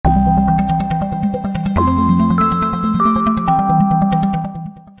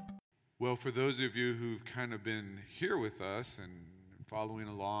for those of you who've kind of been here with us and following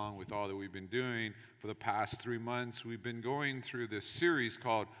along with all that we've been doing for the past 3 months, we've been going through this series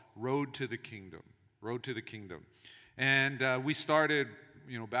called Road to the Kingdom. Road to the Kingdom. And we started,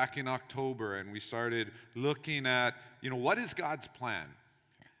 back in October, and we started looking at, what is God's plan?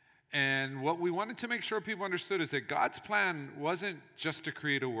 And what we wanted to make sure people understood is that God's plan wasn't just to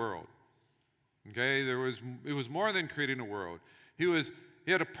create a world. Okay? It was more than creating a world.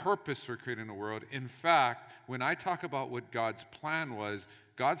 He had a purpose for creating a world. In fact, when I talk about what God's plan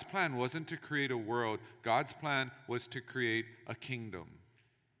wasn't to create a world. God's plan was to create a kingdom.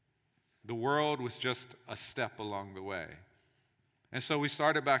 The world was just a step along the way. And so we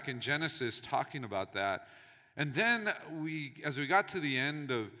started back in Genesis talking about that. And then as we got to the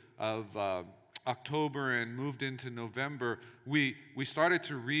end of October and moved into November, we started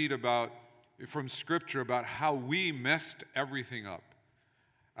to read from Scripture about how we messed everything up.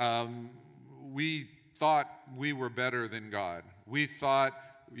 We thought we were better than God. We thought,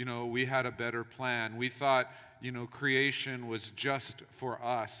 we had a better plan. We thought, creation was just for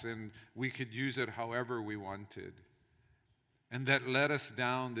us and we could use it however we wanted. And that led us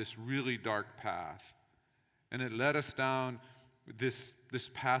down this really dark path. And it led us down this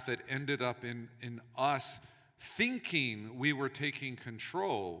path that ended up in us thinking we were taking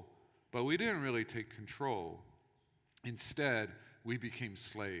control, but we didn't really take control. Instead, we became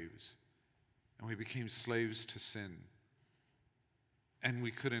slaves. And we became slaves to sin. And we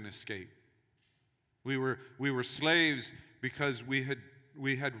couldn't escape. We were slaves because we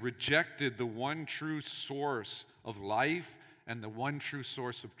had rejected the one true source of life and the one true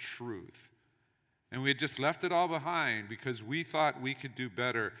source of truth. And we had just left it all behind because we thought we could do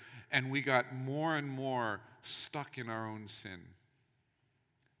better, and we got more and more stuck in our own sin.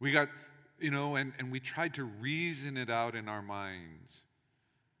 We got, and we tried to reason it out in our minds.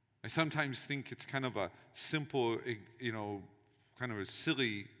 I sometimes think it's kind of a simple, kind of a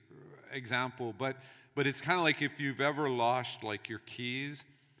silly example, but it's kind of like if you've ever lost like your keys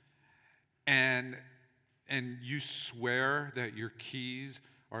and you swear that your keys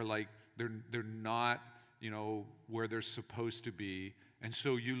are like they're not, where they're supposed to be, and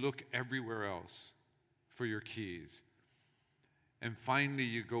so you look everywhere else for your keys. And finally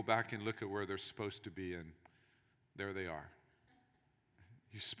you go back and look at where they're supposed to be, and there they are.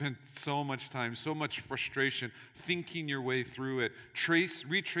 You spent so much time, so much frustration thinking your way through it,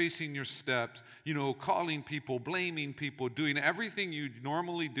 retracing your steps, calling people, blaming people, doing everything you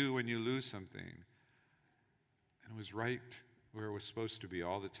normally do when you lose something. And it was right where it was supposed to be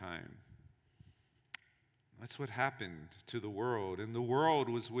all the time. That's what happened to the world, and the world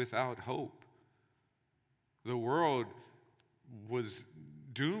was without hope. The world was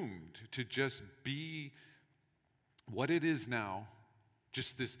doomed to just be what it is now.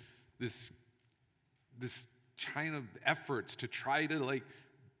 Just this kind of efforts to try to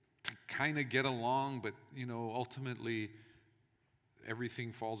kind of get along, but ultimately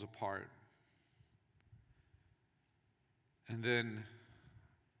everything falls apart. And then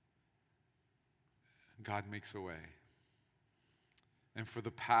God makes a way. And for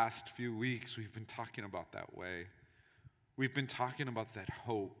the past few weeks, we've been talking about that way. We've been talking about that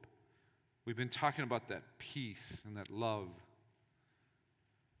hope. We've been talking about that peace and that love.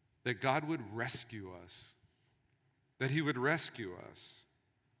 That God would rescue us. That He would rescue us.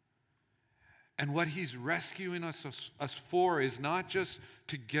 And what He's rescuing us for is not just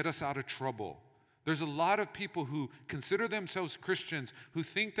to get us out of trouble. There's a lot of people who consider themselves Christians who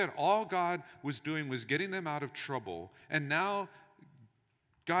think that all God was doing was getting them out of trouble, and now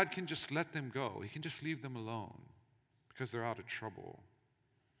God can just let them go. He can just leave them alone because they're out of trouble.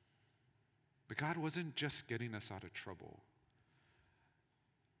 But God wasn't just getting us out of trouble.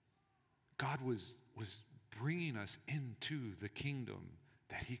 God was bringing us into the kingdom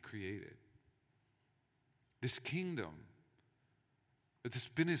that He created. This kingdom, that's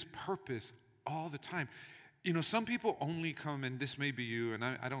been His purpose all the time. Some people only come, and this may be you, and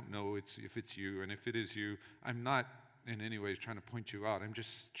I don't know if it's you, and if it is you, I'm not in any way trying to point you out. I'm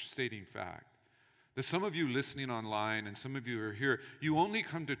just stating fact. That some of you listening online and some of you are here, you only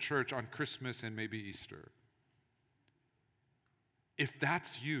come to church on Christmas and maybe Easter. If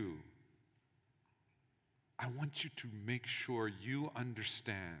that's you, I want you to make sure you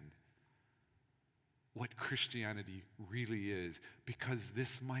understand what Christianity really is, because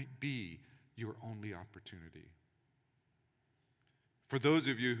this might be your only opportunity. For those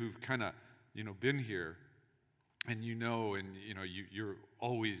of you who've kind of, been here, and you're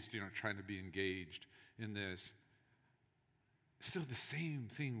always, trying to be engaged in this, still the same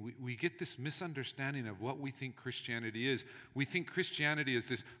thing. We get this misunderstanding of what we think Christianity is. We think Christianity is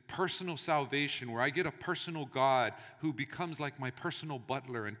this personal salvation where I get a personal God who becomes like my personal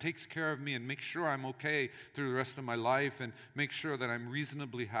butler and takes care of me and makes sure I'm okay through the rest of my life and makes sure that I'm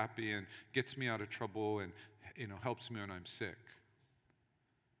reasonably happy and gets me out of trouble and helps me when I'm sick.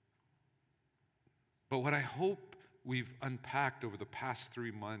 But what I hope we've unpacked over the past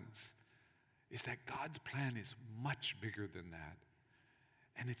 3 months is that God's plan is much bigger than that,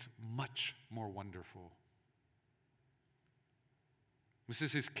 and it's much more wonderful. This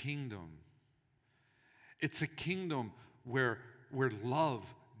is his kingdom. It's a kingdom where love,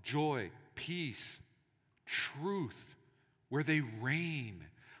 joy, peace, truth, where they reign,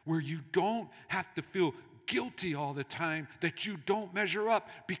 where you don't have to feel guilty all the time that you don't measure up,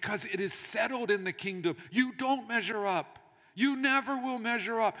 because it is settled in the kingdom. You don't measure up. You never will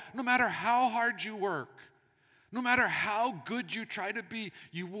measure up, no matter how hard you work, no matter how good you try to be,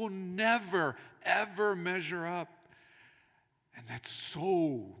 you will never, ever measure up. And that's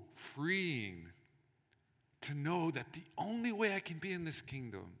so freeing to know that the only way I can be in this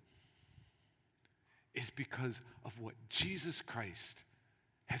kingdom is because of what Jesus Christ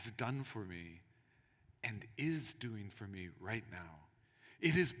has done for me and is doing for me right now.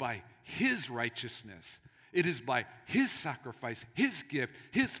 It is by his righteousness. It is by his sacrifice, his gift,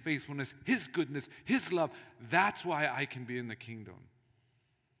 his faithfulness, his goodness, his love. That's why I can be in the kingdom.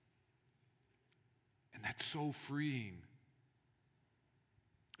 And that's so freeing.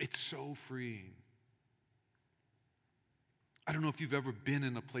 It's so freeing. I don't know if you've ever been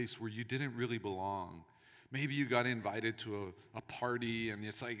in a place where you didn't really belong. Maybe you got invited to a party and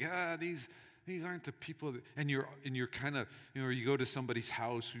it's like, these aren't the people that, and you're kind of, you go to somebody's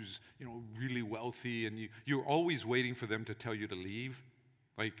house who's, really wealthy, and you're always waiting for them to tell you to leave,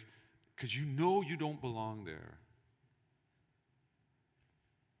 like, because you don't belong there.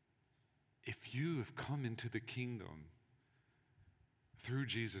 If you have come into the kingdom through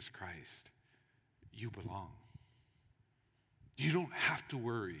Jesus Christ, you belong. You don't have to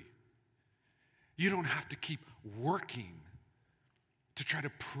worry. You don't have to keep working to try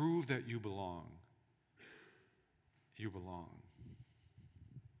to prove that you belong. You belong.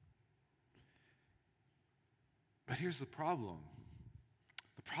 But here's the problem.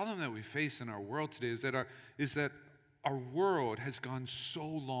 The problem that we face in our world today is that our world has gone so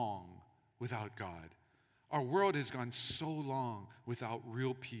long without God. Our world has gone so long without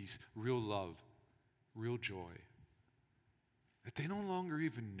real peace, real love, real joy, that they no longer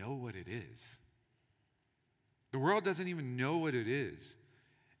even know what it is. The world doesn't even know what it is.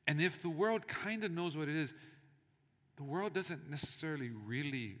 And if the world kind of knows what it is, the world doesn't necessarily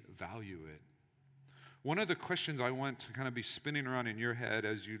really value it. One of the questions I want to kind of be spinning around in your head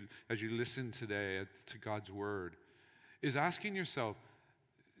as you listen today to God's word is asking yourself,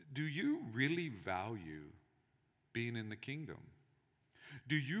 do you really value being in the kingdom?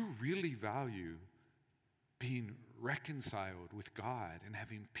 Do you really value being reconciled with God and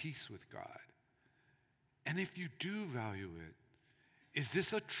having peace with God? And if you do value it, is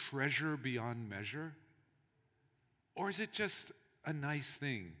this a treasure beyond measure? Or is it just a nice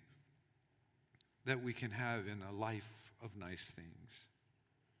thing that we can have in a life of nice things?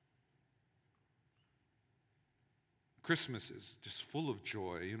 Christmas is just full of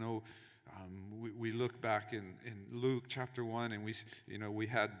joy. We look back in Luke chapter 1, and we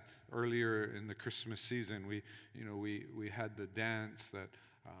had earlier in the Christmas season, we had the dance that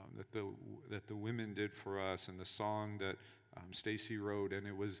the women did for us, and the song that Stacy wrote, and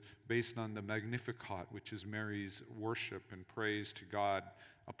it was based on the Magnificat, which is Mary's worship and praise to God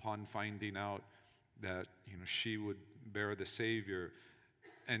upon finding out that she would bear the Savior.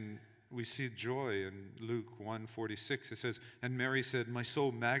 And we see joy in Luke 1:46. It says, "And Mary said, 'My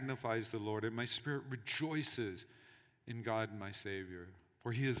soul magnifies the Lord, and my spirit rejoices in God my Savior,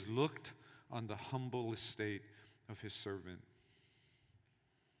 for he has looked on the humble estate of his servant.'"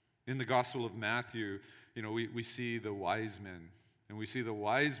 In the Gospel of Matthew, we see the wise men, and we see the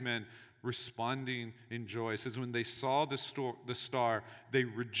wise men responding in joy. It says, when they saw the star, they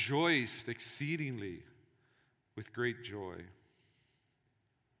rejoiced exceedingly with great joy.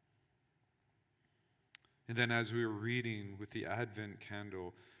 And then as we were reading with the Advent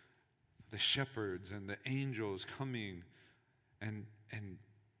candle, the shepherds and the angels coming and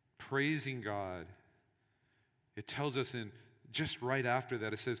praising God, it tells us in just right after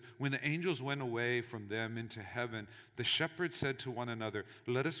that, it says, when the angels went away from them into heaven, the shepherds said to one another,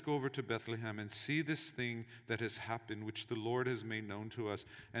 "Let us go over to Bethlehem and see this thing that has happened, which the Lord has made known to us."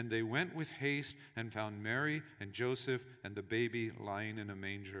 And they went with haste and found Mary and Joseph and the baby lying in a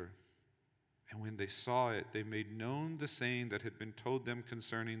manger. And when they saw it, they made known the saying that had been told them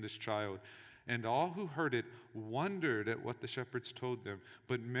concerning this child. And all who heard it wondered at what the shepherds told them.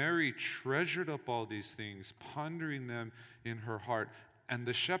 But Mary treasured up all these things, pondering them in her heart. And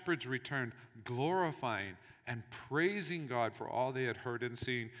the shepherds returned, glorifying and praising God for all they had heard and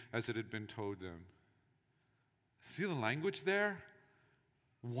seen as it had been told them. See the language there?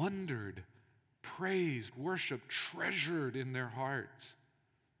 Wondered, praised, worshiped, treasured in their hearts.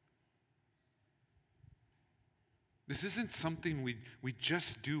 This isn't something we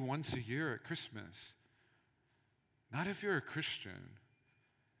just do once a year at Christmas. Not if you're a Christian.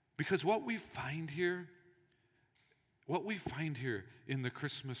 Because what we find here in the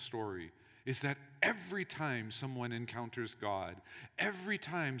Christmas story is that every time someone encounters God, every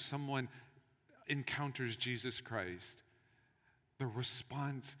time someone encounters Jesus Christ, the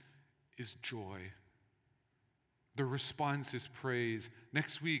response is joy. The response is praise.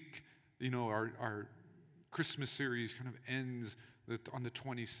 Next week, our Christmas series kind of ends on the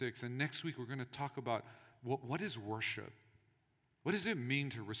 26th. And next week, we're going to talk about what is worship? What does it mean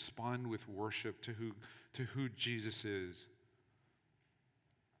to respond with worship to who Jesus is?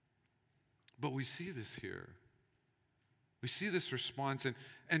 But we see this here. We see this response.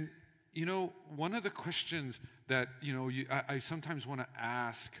 And one of the questions that, I sometimes want to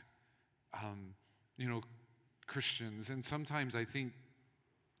ask, Christians, and sometimes I think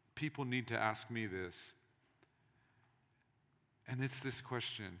people need to ask me this. And it's this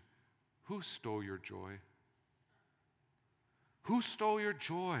question: who stole your joy? Who stole your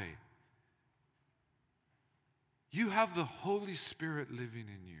joy? You have the Holy Spirit living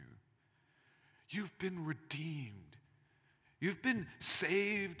in you. You've been redeemed. You've been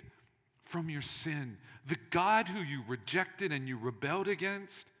saved from your sin. The God who you rejected and you rebelled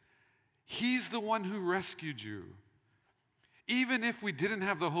against, He's the one who rescued you. Even if we didn't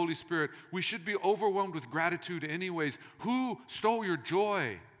have the Holy Spirit, we should be overwhelmed with gratitude anyways. Who stole your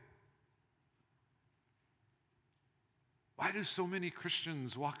joy? Why do so many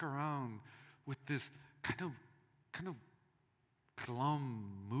Christians walk around with this kind of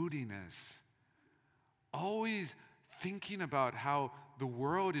glum moodiness? Always thinking about how the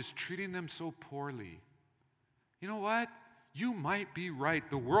world is treating them so poorly. You know what? You might be right.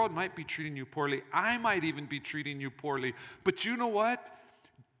 The world might be treating you poorly. I might even be treating you poorly. But you know what?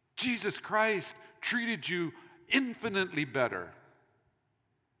 Jesus Christ treated you infinitely better.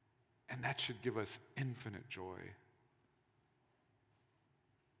 And that should give us infinite joy.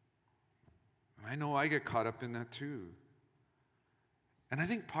 And I know I get caught up in that too. And I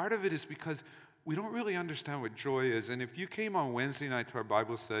think part of it is because we don't really understand what joy is. And if you came on Wednesday night to our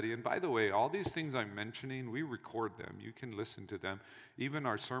Bible study, and by the way, all these things I'm mentioning, we record them. You can listen to them. Even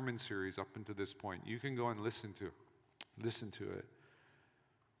our sermon series up until this point, you can go and listen to it.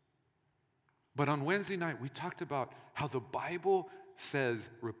 But on Wednesday night, we talked about how the Bible says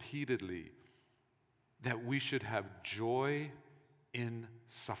repeatedly that we should have joy in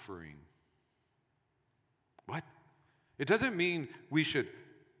suffering. What? It doesn't mean we should,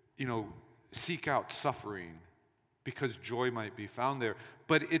 seek out suffering because joy might be found there.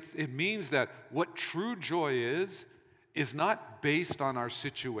 But it means that what true joy is not based on our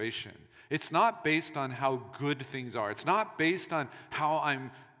situation. It's not based on how good things are. It's not based on how I'm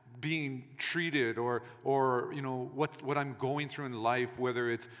being treated or what I'm going through in life,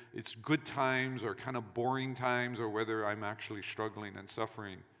 whether it's good times or kind of boring times or whether I'm actually struggling and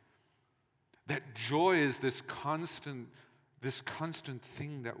suffering. That joy is this constant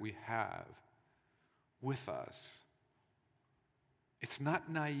thing that we have with us. It's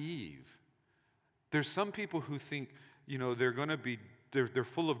not naive. There's some people who think, they're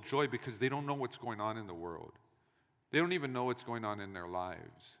full of joy because they don't know what's going on in the world. They don't even know what's going on in their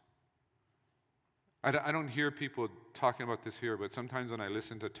lives. I don't hear people talking about this here, but sometimes when I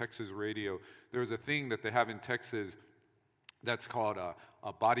listen to Texas radio, there's a thing that they have in Texas that's called a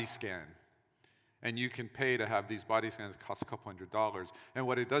body scan. And you can pay to have these body scans. It costs a couple $100s. And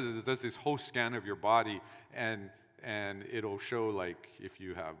what it does is it does this whole scan of your body, and it'll show like if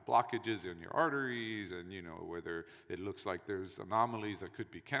you have blockages in your arteries, and whether it looks like there's anomalies that could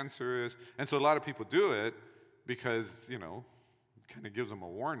be cancerous. And so a lot of people do it because it kind of gives them a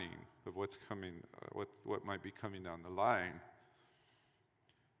warning of what's coming, what might be coming down the line.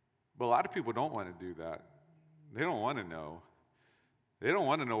 But a lot of people don't want to do that. They don't want to know. They don't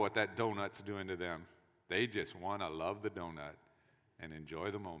want to know what that donut's doing to them. They just want to love the donut and enjoy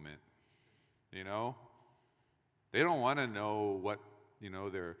the moment. They don't want to know what,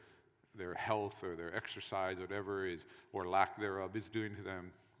 their health or their exercise, whatever is, or lack thereof is doing to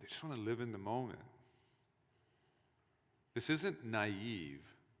them. They just want to live in the moment. This isn't naive.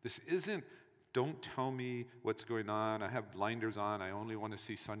 This isn't Don't tell me what's going on. I have blinders on. I only want to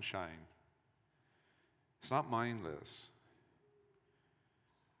see sunshine. It's not mindless.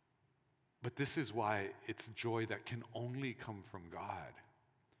 But this is why it's joy that can only come from God.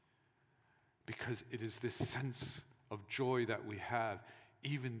 Because it is this sense of joy that we have,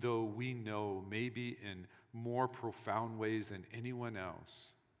 even though we know maybe in more profound ways than anyone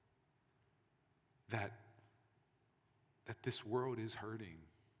else that this world is hurting.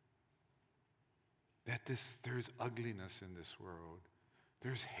 That there's ugliness in this world.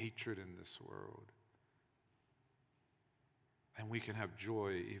 There's hatred in this world. And we can have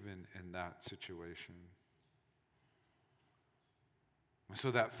joy even in that situation.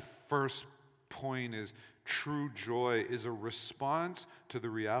 So that first point is true joy is a response to the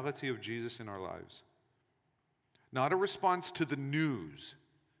reality of Jesus in our lives. Not a response to the news.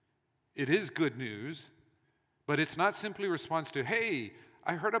 It is good news, but it's not simply a response to, hey,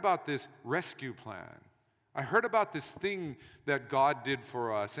 I heard about this rescue plan. I heard about this thing that God did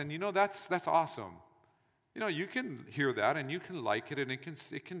for us, and that's awesome. You can hear that and you can like it and it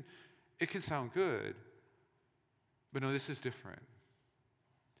can sound good. But no, this is different.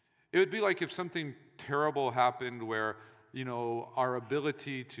 It would be like if something terrible happened where, our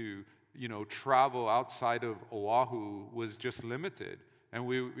ability to, travel outside of Oahu was just limited and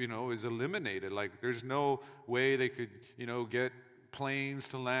is eliminated. Like there's no way they could, get planes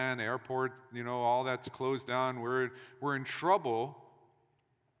to land, airport, all that's closed down. We're in trouble.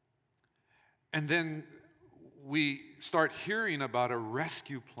 And then we start hearing about a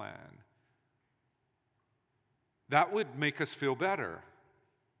rescue plan. That would make us feel better.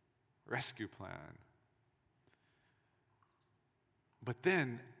 Rescue plan. But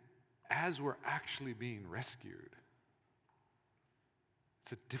then, as we're actually being rescued,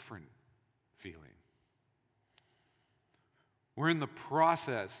 it's a different feeling. We're in the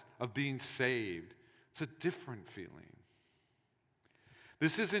process of being saved. It's a different feeling.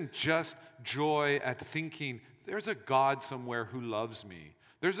 This isn't just joy at thinking, there's a God somewhere who loves me.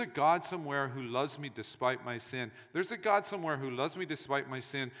 There's a God somewhere who loves me despite my sin. There's a God somewhere who loves me despite my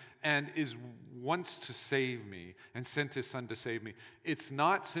sin and wants to save me and sent his son to save me. It's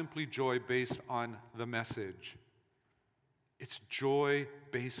not simply joy based on the message. It's joy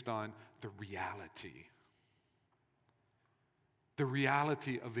based on the reality. The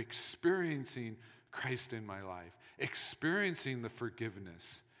reality of experiencing Christ in my life, experiencing the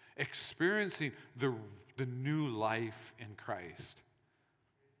forgiveness, experiencing the new life in Christ.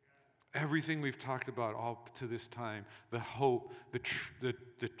 Everything we've talked about all to this time, the hope,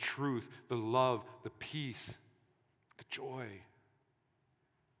 the truth, the love, the peace, the joy.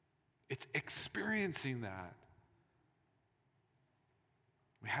 It's experiencing that.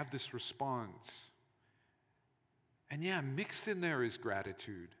 We have this response. And yeah, mixed in there is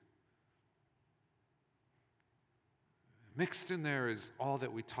gratitude. Mixed in there is all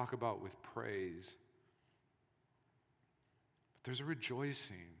that we talk about with praise. But there's a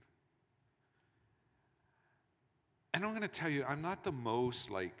rejoicing. And I'm going to tell you, I'm not the most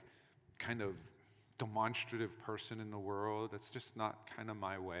kind of demonstrative person in the world. That's just not kind of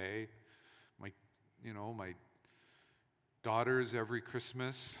my way. My daughters every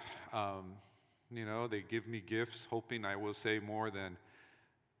Christmas, they give me gifts hoping I will say more than,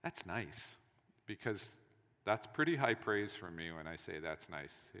 that's nice. Because that's pretty high praise for me when I say that's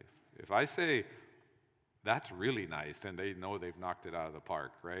nice. If I say that's really nice, then they know they've knocked it out of the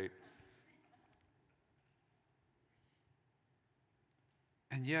park, right?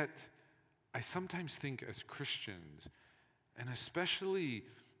 And yet, I sometimes think as Christians, and especially,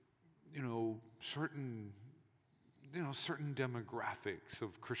 certain demographics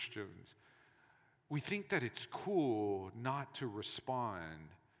of Christians, we think that it's cool not to respond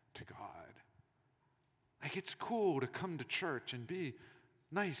to God. Like it's cool to come to church and be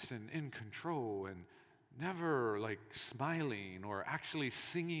nice and in control and never smiling or actually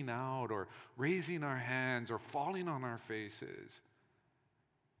singing out or raising our hands or falling on our faces.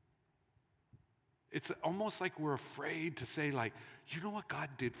 It's almost like we're afraid to say you know what God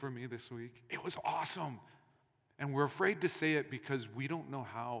did for me this week? It was awesome. And we're afraid to say it because we don't know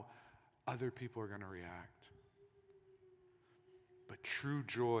how other people are going to react. But true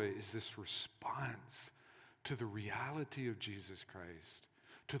joy is this response to the reality of Jesus Christ,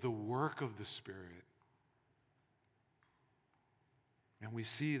 to the work of the Spirit. And we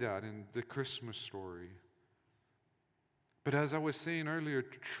see that in the Christmas story. But as I was saying earlier,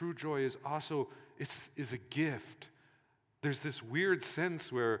 true joy is also, is a gift. There's this weird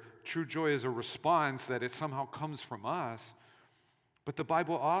sense where true joy is a response that it somehow comes from us. But the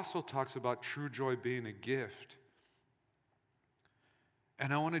Bible also talks about true joy being a gift.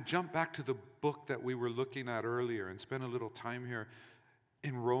 And I want to jump back to the book that we were looking at earlier and spend a little time here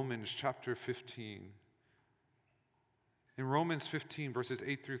in Romans chapter 15. In Romans 15, verses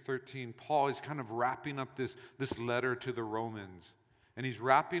 8 through 13, Paul is kind of wrapping up this letter to the Romans. And he's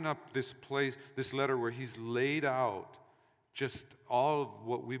wrapping up this letter where he's laid out just all of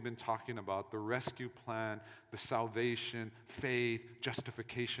what we've been talking about, the rescue plan, the salvation, faith,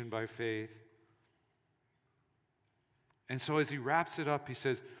 justification by faith. And so as he wraps it up, he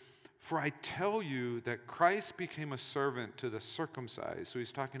says, "For I tell you that Christ became a servant to the circumcised." So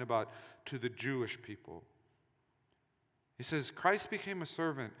he's talking about to the Jewish people. He says, "Christ became a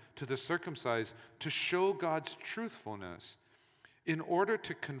servant to the circumcised to show God's truthfulness, in order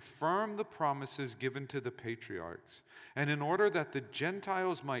to confirm the promises given to the patriarchs, and in order that the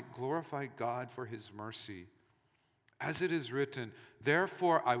Gentiles might glorify God for his mercy. As it is written,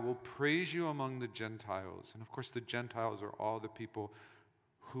 'Therefore I will praise you among the Gentiles.'" And of course, the Gentiles are all the people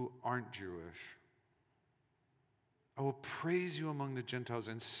who aren't Jewish. "I will praise you among the Gentiles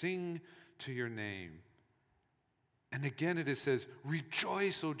and sing to your name." And again it says,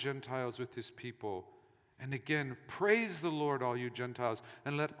 "Rejoice, O Gentiles, with his people." And again, "Praise the Lord, all you Gentiles,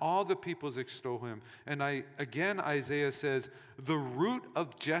 and let all the peoples extol him." And again, Isaiah says, "The root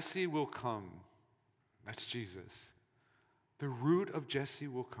of Jesse will come." That's Jesus. "The root of Jesse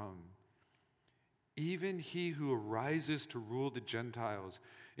will come, even he who arises to rule the Gentiles.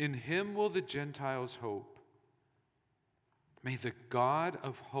 In him will the Gentiles hope. May the God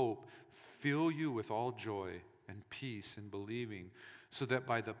of hope fill you with all joy and peace in believing, so that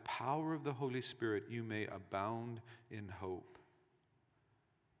by the power of the Holy Spirit you may abound in hope."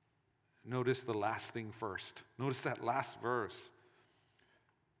 Notice the last thing first. Notice that last verse.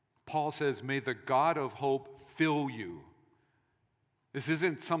 Paul says, "May the God of hope fill you." This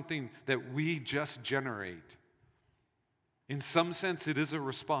isn't something that we just generate. In some sense, it is a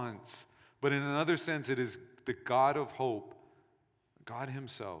response, but in another sense, it is the God of hope, God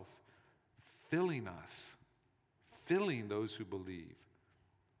himself, filling us, filling those who believe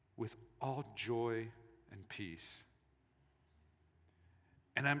with all joy and peace.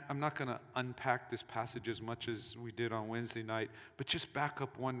 And I'm not going to unpack this passage as much as we did on Wednesday night, but just back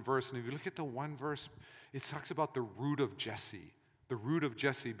up one verse. And if you look at the one verse, it talks about the root of Jesse. The root of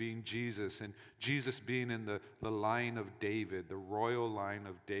Jesse being Jesus, and Jesus being in the line of David, the royal line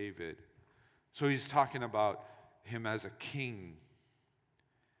of David. So he's talking about him as a king.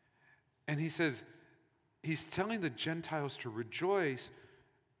 And he says, he's telling the Gentiles to rejoice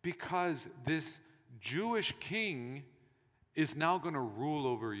because this Jewish king is now going to rule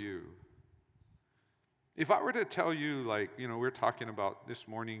over you. If I were to tell you, we're talking about this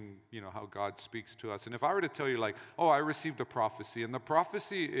morning, how God speaks to us. And if I were to tell you, oh, I received a prophecy, and the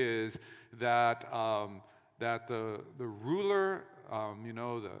prophecy is that the ruler,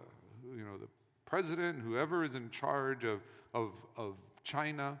 the president, whoever is in charge of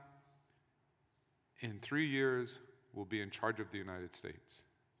China, in 3 years will be in charge of the United States.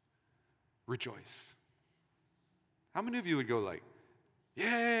 Rejoice. How many of you would go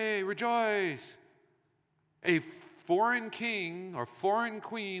yay, rejoice? A foreign king or foreign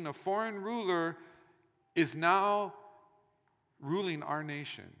queen, a foreign ruler is now ruling our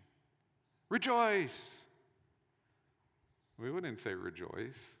nation. Rejoice. We wouldn't say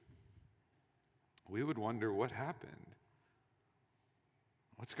rejoice. We would wonder what happened.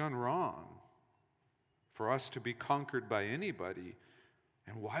 What's gone wrong for us to be conquered by anybody?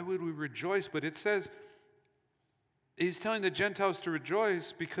 And why would we rejoice? But it says, he's telling the Gentiles to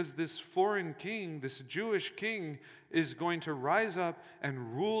rejoice because this foreign king, this Jewish king, is going to rise up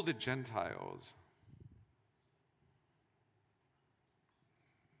and rule the Gentiles.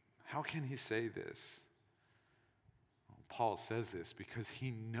 How can he say this? Well, Paul says this because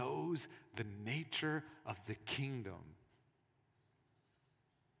he knows the nature of the kingdom.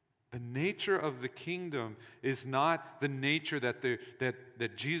 The nature of the kingdom is not the nature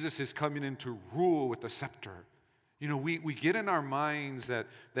that Jesus is coming in to rule with a scepter. We get in our minds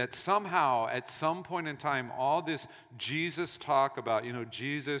that somehow, at some point in time, all this Jesus talk about,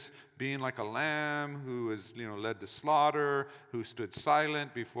 Jesus being like a lamb who was, led to slaughter, who stood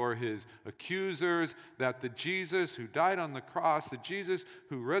silent before his accusers, that the Jesus who died on the cross, the Jesus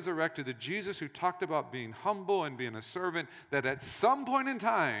who resurrected, the Jesus who talked about being humble and being a servant, that at some point in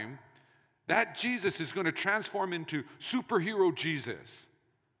time, that Jesus is going to transform into superhero Jesus.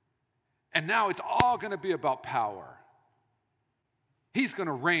 And now it's all going to be about power. He's going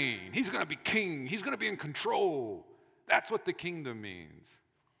to reign. He's going to be king. He's going to be in control. That's what the kingdom means.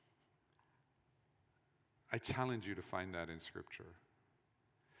 I challenge you to find that in Scripture.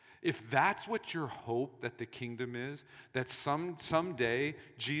 if that's what your hope that the kingdom is, that someday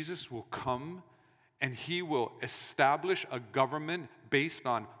Jesus will come and he will establish a government based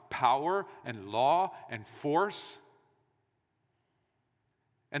on power and law and force,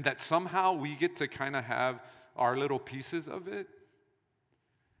 and that somehow we get to kind of have our little pieces of it,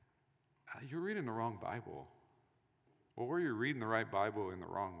 you're reading the wrong Bible. Or you're reading the right Bible in the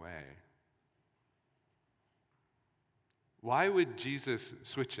wrong way. Why would Jesus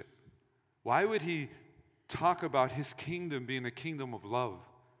switch it? Why would he talk about his kingdom being a kingdom of love?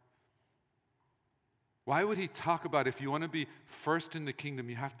 Why would he talk about if you want to be first in the kingdom,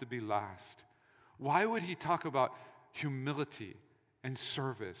 you have to be last? Why would he talk about humility and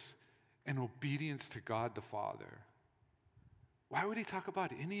service and obedience to God the Father? Why would he talk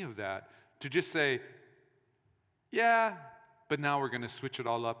about any of that to just say, yeah, but now we're going to switch it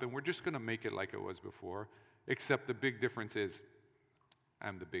all up and we're just going to make it like it was before, except the big difference is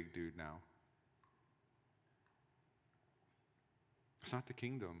I'm the big dude now. It's not the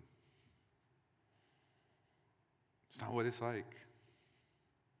kingdom. It's not what it's like.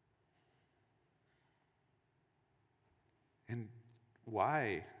 And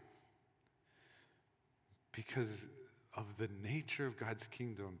why? Because of the nature of God's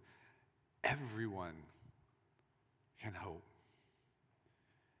kingdom, everyone can hope.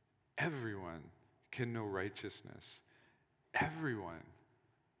 Everyone can know righteousness. Everyone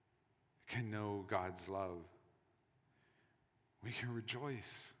can know God's love. We can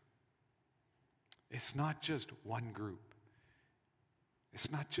rejoice. It's not just one group.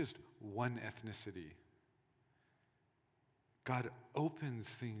 It's not just one ethnicity. God opens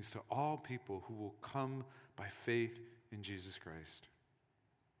things to all people who will come by faith in Jesus Christ.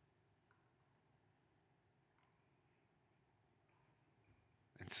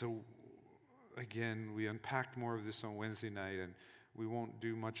 And so, again, we unpacked more of this on Wednesday night, and we won't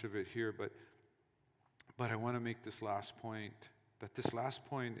do much of it here, but I want to make this last point, that this last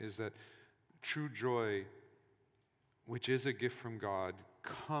point is that true joy, which is a gift from God,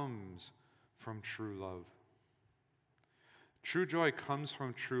 comes from true love. True joy comes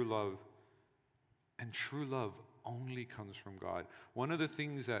from true love, and true love only comes from God. One of the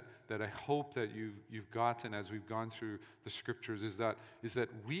things that I hope that you've gotten as we've gone through the scriptures is that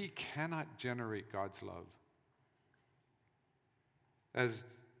we cannot generate God's love.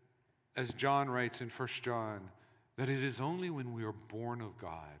 As John writes in 1 John, that it is only when we are born of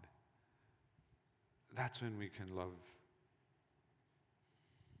God, that's when we can love.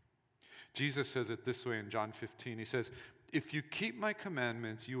 Jesus says it this way in John 15. He says, if you keep my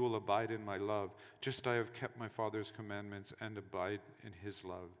commandments, you will abide in my love, just I have kept my Father's commandments and abide in his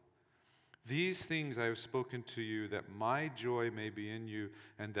love. These things I have spoken to you, that my joy may be in you,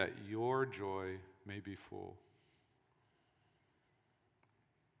 and that your joy may be full.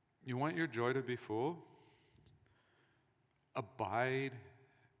 You want your joy to be full? Abide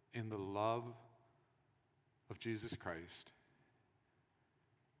in the love of Jesus Christ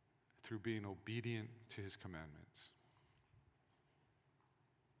through being obedient to his commandments.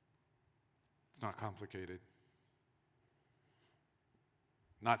 It's not complicated.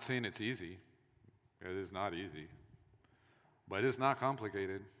 Not saying it's easy. It is not easy. But it's not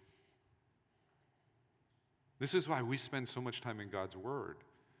complicated. This is why we spend so much time in God's Word.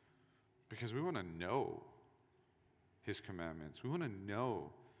 Because we want to know his commandments. We want to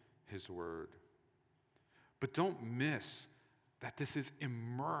know his word. But don't miss that this is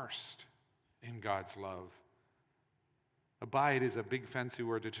immersed in God's love. Abide is a big fancy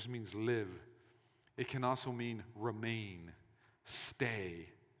word that just means live. It can also mean remain, stay,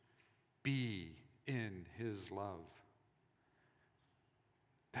 be in his love.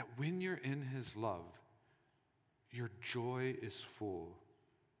 That when you're in his love, your joy is full.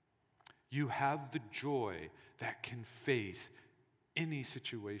 You have the joy that can face any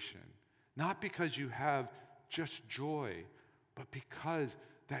situation. Not because you have just joy, but because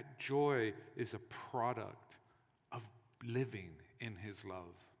that joy is a product of living in his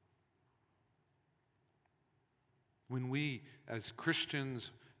love. When we, as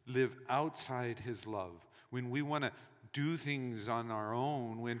Christians, live outside his love, when we want to do things on our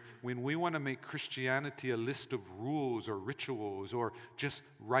own, when we want to make Christianity a list of rules or rituals or just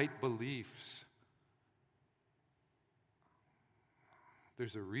right beliefs,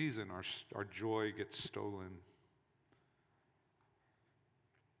 there's a reason our joy gets stolen.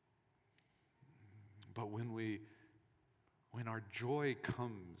 But when our joy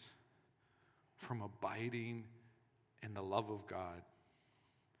comes from abiding in the love of God,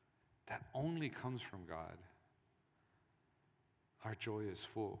 that only comes from God, our joy is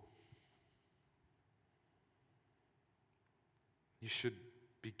full. You should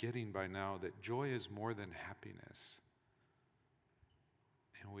be getting by now that joy is more than happiness.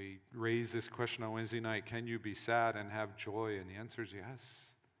 And we raised this question on Wednesday night, can you be sad and have joy? And the answer is yes.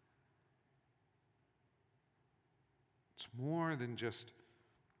 It's more than just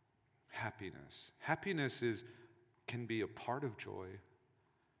happiness. Happiness can be a part of joy,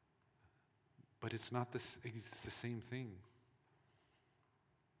 but it's not it's the same thing.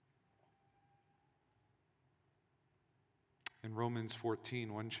 In Romans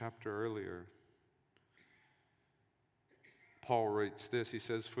 14, one chapter earlier, Paul writes this. He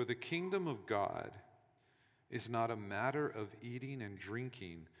says, "For the kingdom of God is not a matter of eating and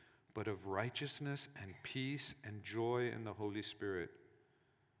drinking, but of righteousness and peace and joy in the Holy Spirit.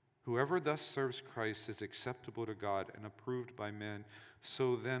 Whoever thus serves Christ is acceptable to God and approved by men.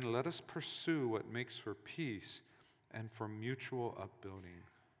 So then let us pursue what makes for peace and for mutual upbuilding."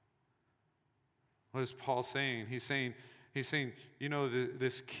 What is Paul saying? He's saying,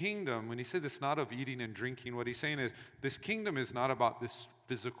 this kingdom, when he said it's not of eating and drinking, what he's saying is this kingdom is not about this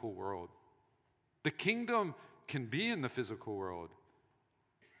physical world. The kingdom can be in the physical world,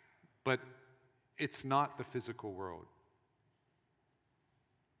 but it's not the physical world.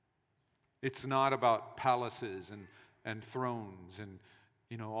 It's not about palaces and thrones and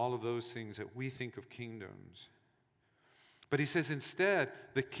all of those things that we think of kingdoms. But he says instead,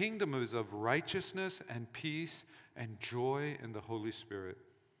 the kingdom is of righteousness and peace and joy in the Holy Spirit.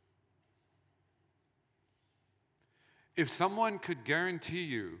 If someone could guarantee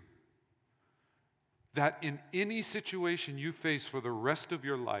you that in any situation you face for the rest of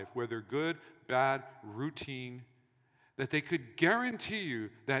your life, whether good, bad, routine, that they could guarantee you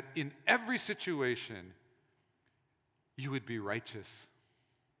that in every situation you would be righteous,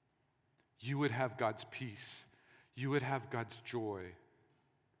 you would have God's peace, you would have God's joy,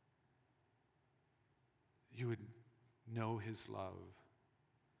 you would know His love.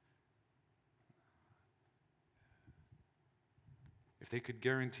 If they could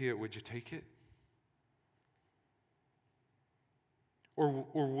guarantee it, would you take it? Or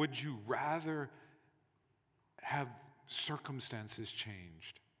would you rather have circumstances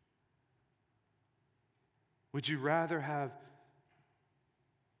changed? Would you rather have,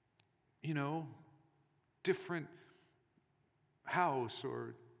 different house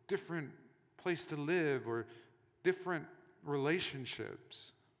or different place to live or different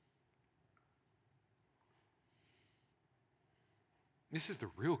relationships? This is the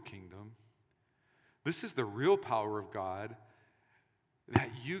real kingdom. This is the real power of God, that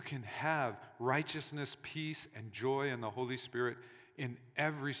you can have righteousness, peace, and joy in the Holy Spirit in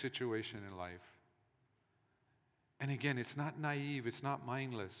every situation in life. And again, it's not naive, it's not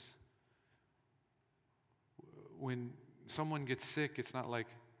mindless. When someone gets sick, it's not like,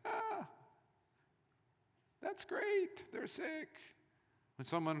 that's great, they're sick. When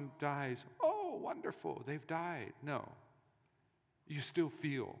someone dies, oh, wonderful, they've died. No, you still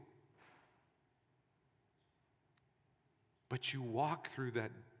feel. But you walk through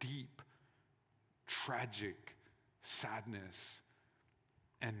that deep, tragic sadness,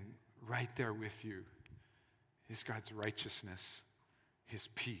 and right there with you is God's righteousness, His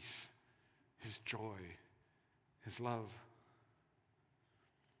peace, His joy, His love.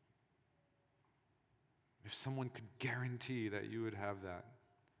 If someone could guarantee that you would have that,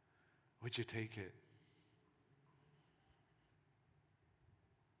 would you take it?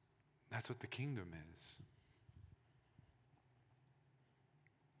 That's what the kingdom is.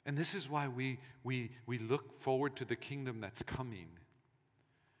 And this is why we look forward to the kingdom that's coming.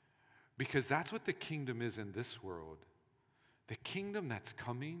 Because that's what the kingdom is in this world. The kingdom that's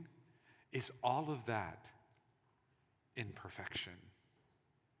coming is all of that in perfection.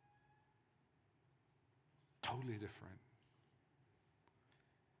 Totally different.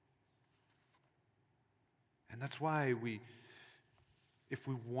 And that's why if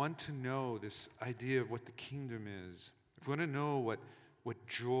we want to know this idea of what the kingdom is, if we want to know what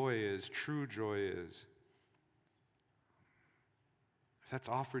joy is, true joy is, if that's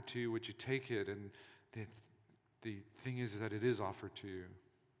offered to you, would you take it? And the thing is that it is offered to you.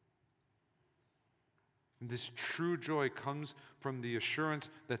 And this true joy comes from the assurance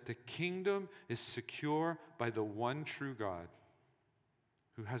that the kingdom is secure by the one true God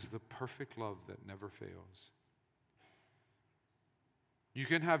who has the perfect love that never fails. You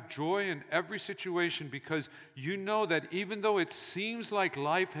can have joy in every situation because you know that even though it seems like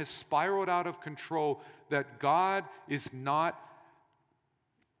life has spiraled out of control, that God is not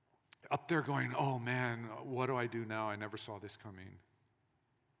up there going, oh man, what do I do now? I never saw this coming.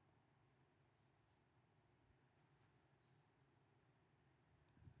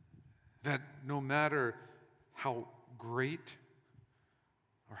 That no matter how great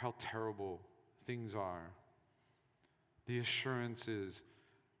or how terrible things are. The assurance is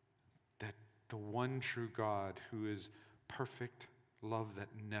that the one true God, who is perfect love that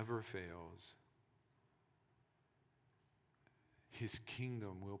never fails, his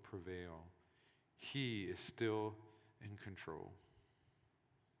kingdom will prevail. He is still in control.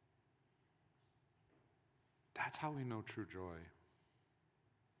 That's how we know true joy.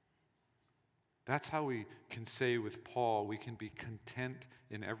 That's how we can say with Paul, we can be content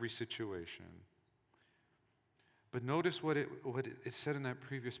in every situation. But notice what it said in that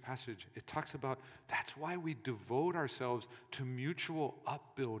previous passage. It talks about that's why we devote ourselves to mutual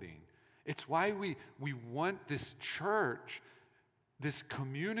upbuilding. It's why we want this church, this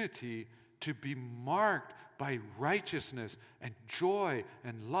community, to be marked by righteousness and joy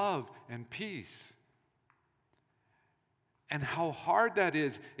and love and peace. And how hard that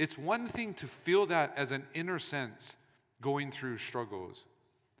is. It's one thing to feel that as an inner sense going through struggles.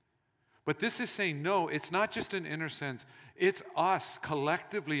 But this is saying, no, it's not just an inner sense. It's us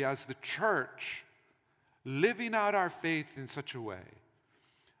collectively as the church living out our faith in such a way,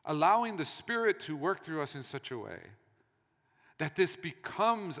 allowing the Spirit to work through us in such a way that this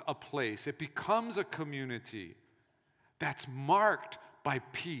becomes a place, it becomes a community that's marked by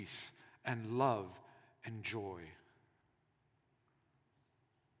peace and love and joy.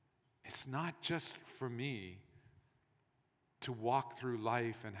 It's not just for me to walk through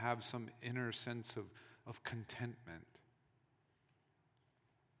life and have some inner sense of contentment.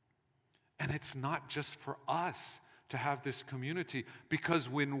 And it's not just for us to have this community, because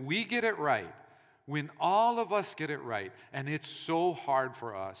when we get it right, when all of us get it right, and it's so hard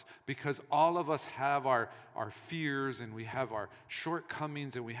for us because all of us have our fears and we have our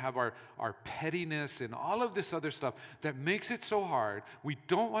shortcomings and we have our pettiness and all of this other stuff that makes it so hard. We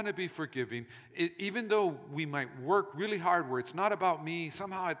don't want to be forgiving. Even though we might work really hard where it's not about me,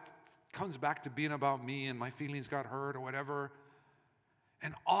 somehow it comes back to being about me and my feelings got hurt or whatever.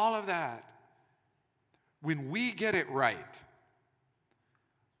 And all of that, when we get it right,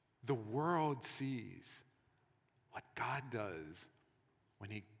 the world sees what God does when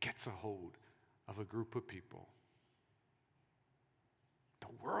he gets a hold of a group of people.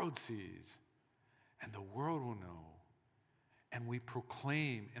 The world sees, and the world will know. And we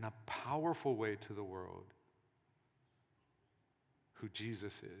proclaim in a powerful way to the world who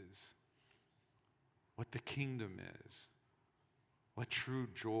Jesus is, what the kingdom is, what true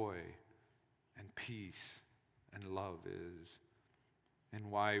joy and peace and love is, and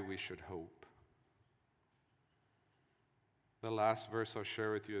why we should hope. The last verse I'll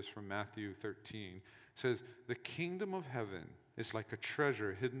share with you is from Matthew 13. It says, "The kingdom of heaven is like a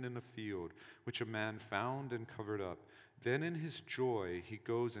treasure hidden in a field, which a man found and covered up. Then in his joy he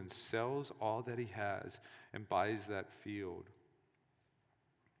goes and sells all that he has and buys that field."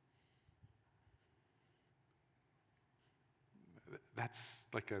 That's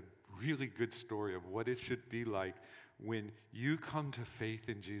like a really good story of what it should be like when you come to faith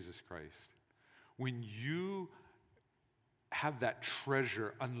in Jesus Christ. When you have that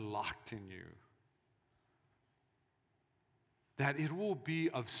treasure unlocked in you, that it will be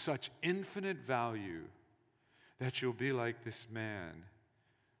of such infinite value that you'll be like this man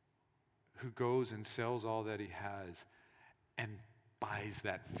who goes and sells all that he has and buys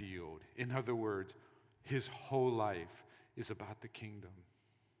that field. In other words, his whole life is about the kingdom.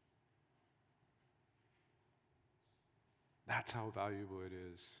 That's how valuable it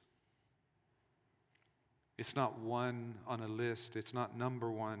is. It's not one on a list. It's not number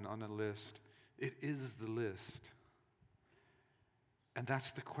one on a list. It is the list. And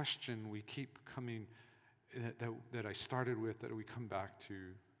that's the question we keep coming, that I started with, that we come back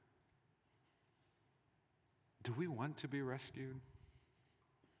to. Do we want to be rescued?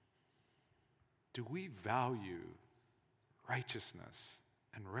 Do we value righteousness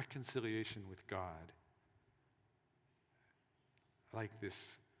and reconciliation with God like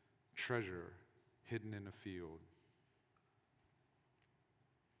this treasure hidden in a field?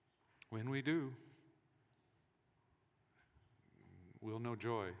 When we do, we'll know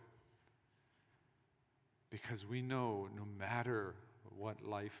joy, because we know no matter what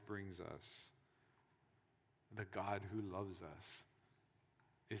life brings us, the God who loves us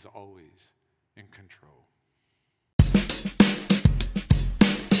is always in control.